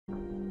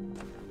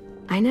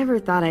I never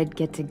thought I'd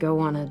get to go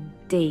on a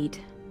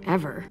date,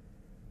 ever.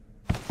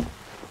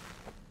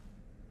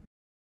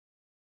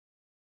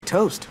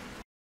 Toast.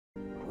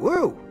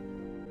 Woo!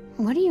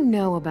 What do you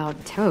know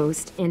about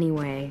toast,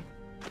 anyway?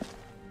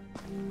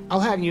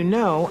 I'll have you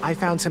know, I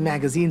found some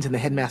magazines in the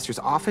headmaster's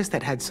office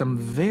that had some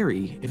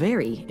very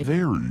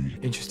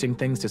interesting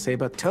things to say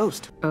about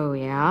toast. Oh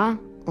yeah?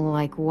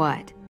 Like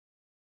what?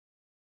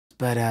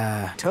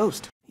 But,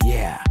 toast.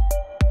 Yeah.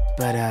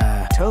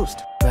 But,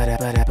 toast. But,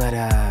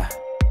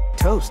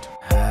 toast.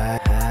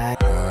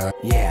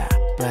 Yeah.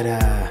 But,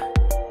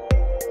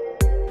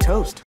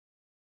 toast.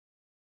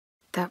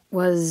 That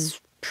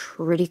was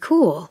pretty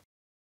cool.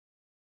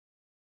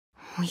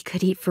 We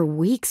could eat for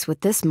weeks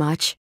with this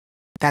much.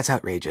 That's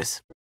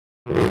outrageous.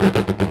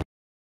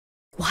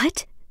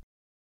 What?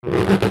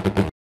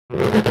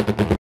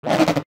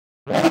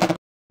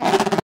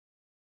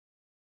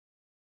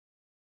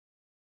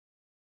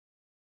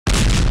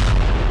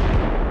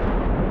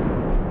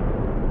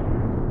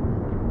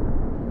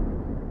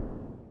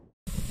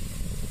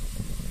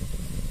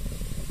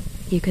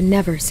 You can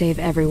never save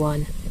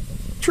everyone.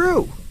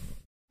 True.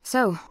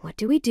 So, what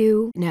do we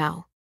do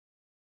now?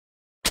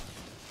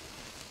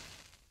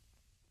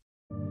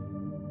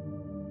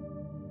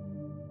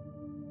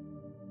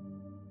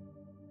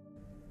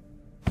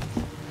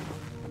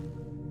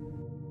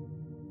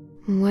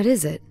 What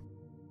is it?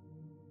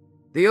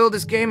 The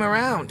oldest game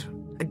around.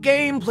 A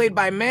game played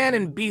by man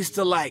and beast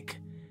alike.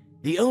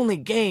 The only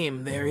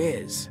game there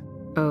is.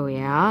 Oh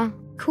yeah?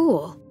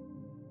 Cool.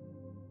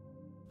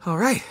 All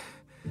right.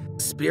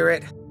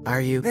 Spirit, are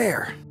you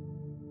there?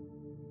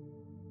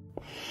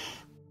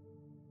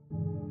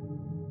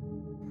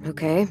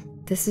 Okay,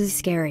 this is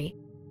scary.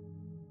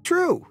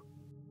 True.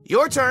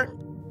 Your turn.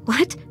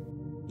 What?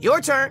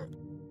 Your turn.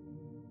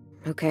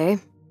 Okay.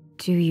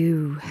 Do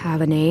you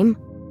have a name?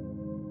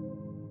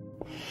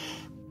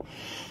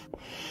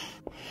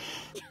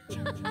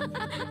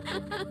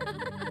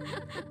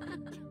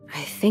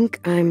 I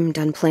think I'm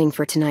done playing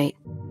for tonight.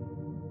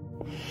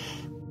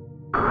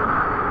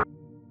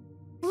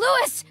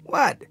 Louis!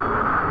 What?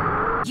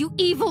 You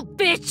evil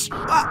bitch!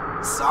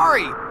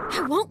 Sorry.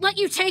 I won't let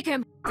you take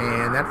him!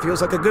 And that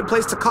feels like a good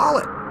place to call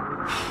it.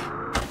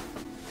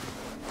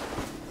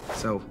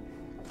 So,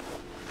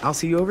 I'll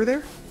see you over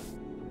there?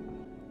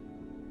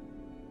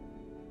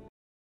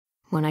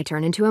 When I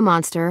turn into a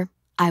monster,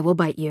 I will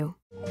bite you.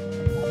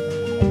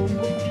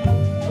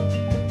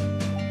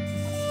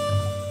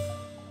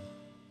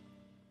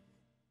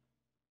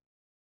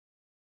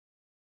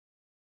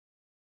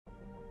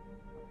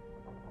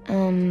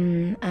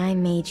 I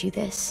made you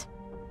this.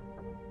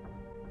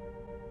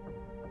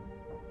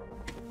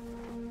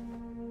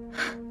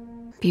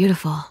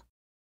 Beautiful.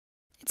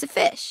 It's a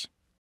fish.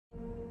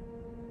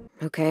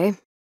 Okay.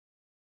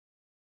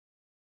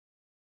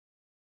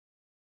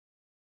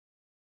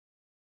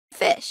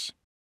 Fish.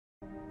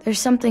 There's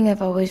something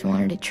I've always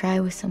wanted to try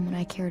with someone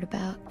I cared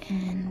about,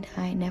 and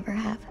I never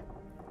have.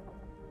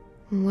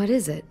 What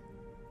is it?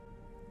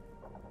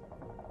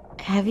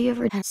 Have you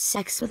ever had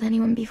sex with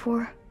anyone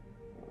before?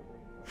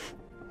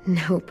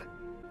 Nope.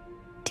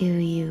 Do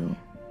you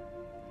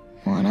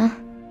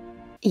wanna?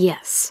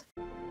 Yes.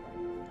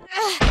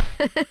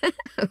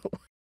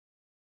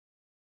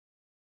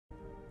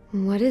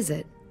 What is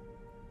it?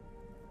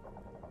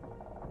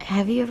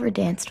 Have you ever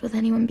danced with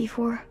anyone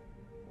before?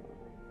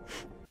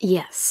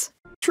 Yes.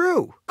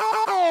 True.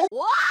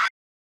 What?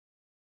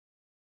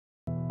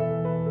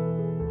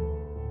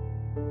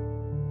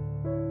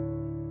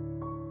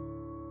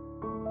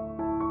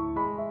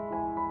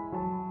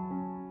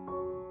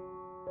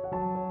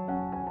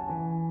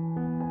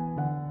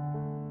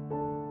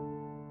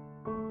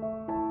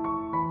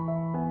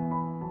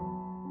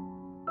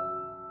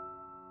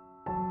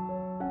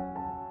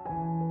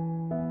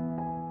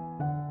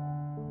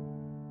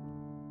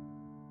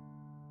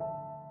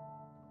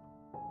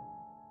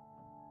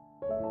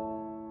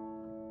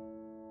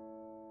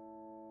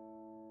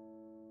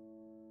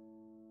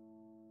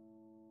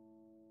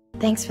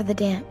 Thanks for the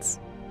dance.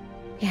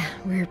 Yeah,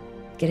 we're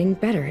getting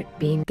better at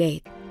being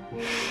gay.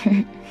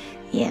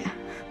 Yeah.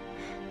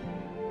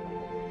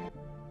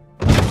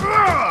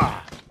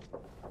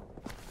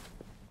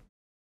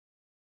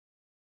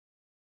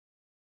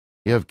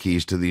 You have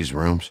keys to these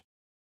rooms?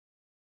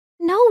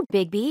 No,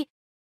 Bigby.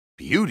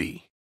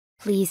 Beauty.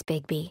 Please,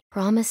 Bigby.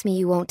 Promise me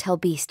you won't tell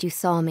Beast you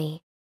saw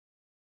me.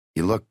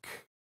 You look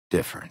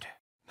different.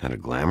 Had a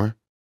glamour?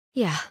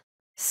 Yeah.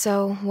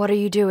 So, what are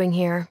you doing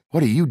here?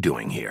 What are you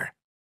doing here?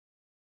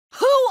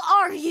 Who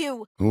are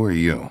you? Who are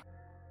you?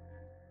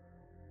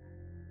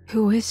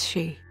 Who is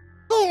she?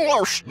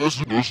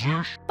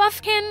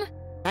 Buffkin!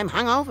 I'm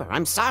hungover.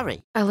 I'm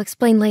sorry. I'll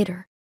explain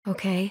later,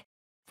 okay?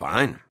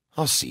 Fine.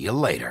 I'll see you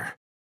later.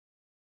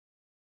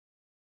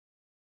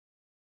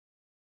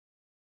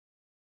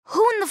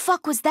 Who in the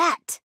fuck was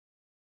that?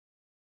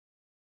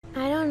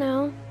 I don't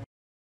know.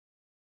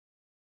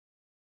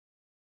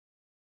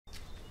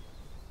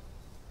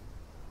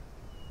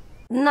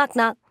 Knock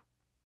knock.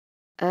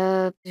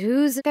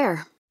 Who's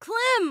there?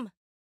 Clem!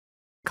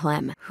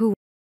 Clem. Who?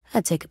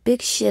 I'd take a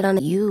big shit on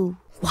you.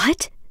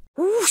 What?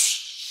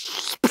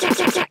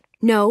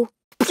 No.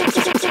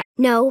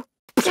 No.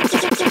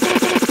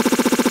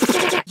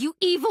 You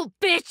evil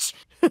bitch!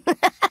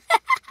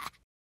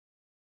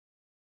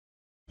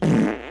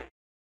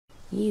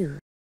 You.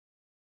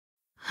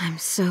 I'm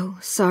so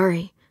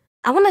sorry.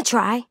 I wanna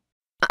try.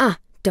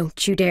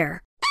 Don't you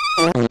dare.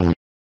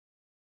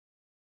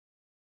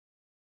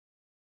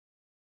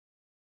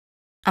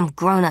 I'm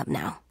grown up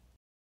now.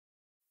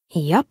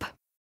 Yup.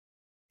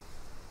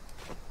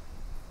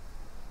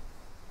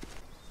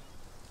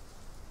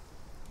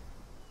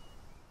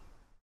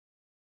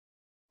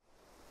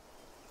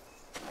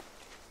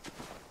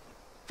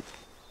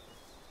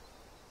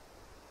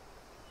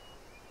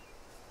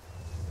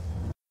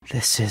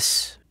 This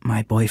is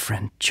my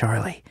boyfriend,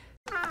 Charlie.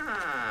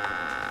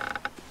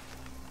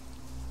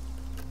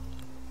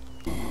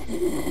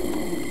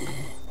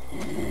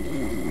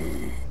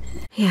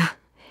 Yeah,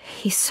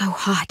 he's so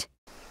hot.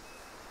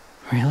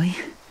 Really?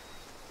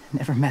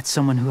 Never met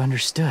someone who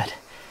understood.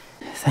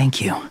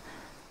 Thank you.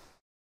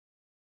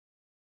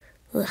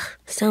 Ugh,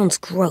 sounds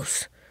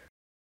gross.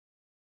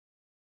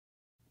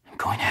 I'm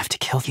going to have to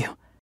kill you.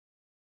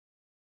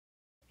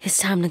 It's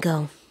time to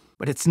go.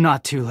 But it's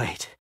not too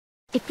late.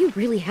 If you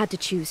really had to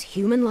choose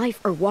human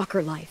life or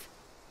walker life,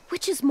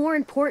 which is more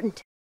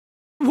important?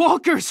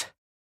 Walkers!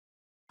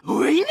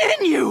 Lean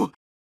in, you!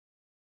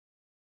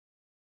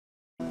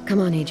 Come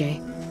on, AJ.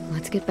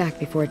 Let's get back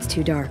before it's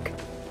too dark.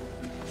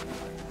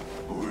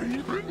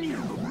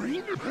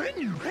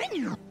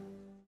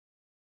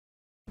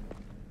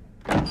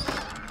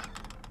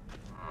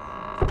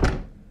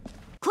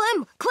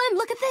 Clem,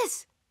 look at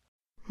this!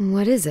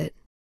 What is it?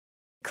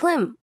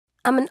 Clem,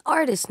 I'm an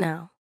artist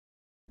now.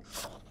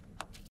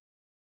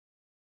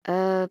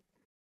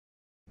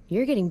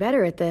 You're getting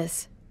better at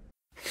this.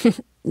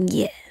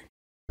 Yeah.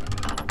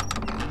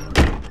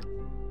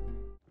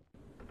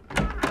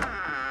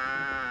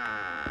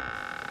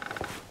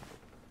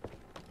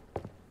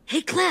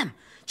 Hey, Clem,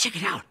 check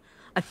it out.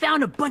 I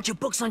found a bunch of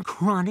books on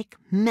chronic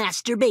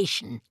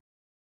masturbation.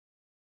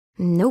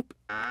 Nope.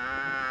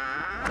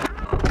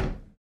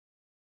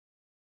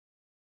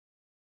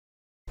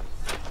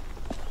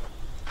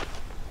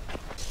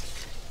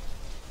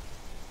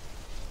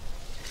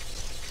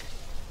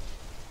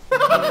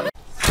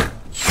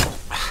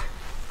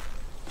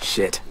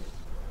 Shit.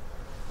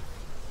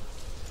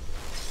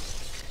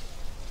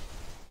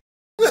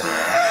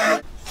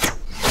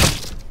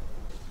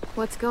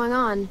 What's going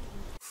on?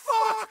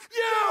 Fuck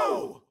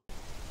you!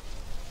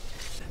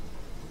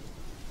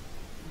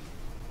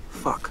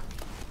 Fuck.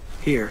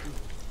 Here.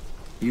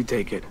 You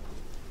take it.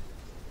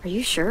 Are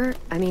you sure?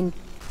 I mean,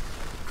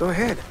 Go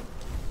ahead.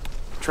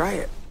 Try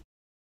it.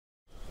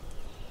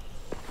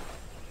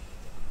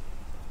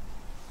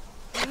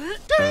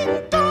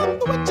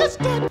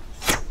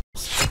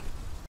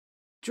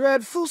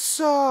 Dreadful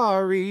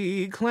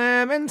sorry,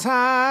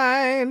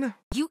 Clementine.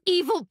 you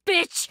evil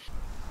bitch!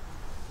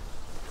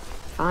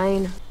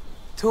 Fine.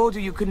 Told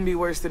you couldn't be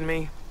worse than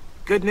me.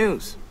 Good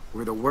news.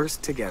 We're the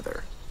worst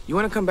together. You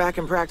want to come back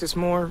and practice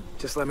more?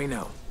 Just let me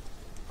know.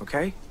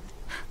 Okay?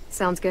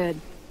 Sounds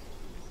good.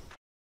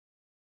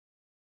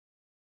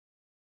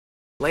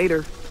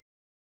 Later.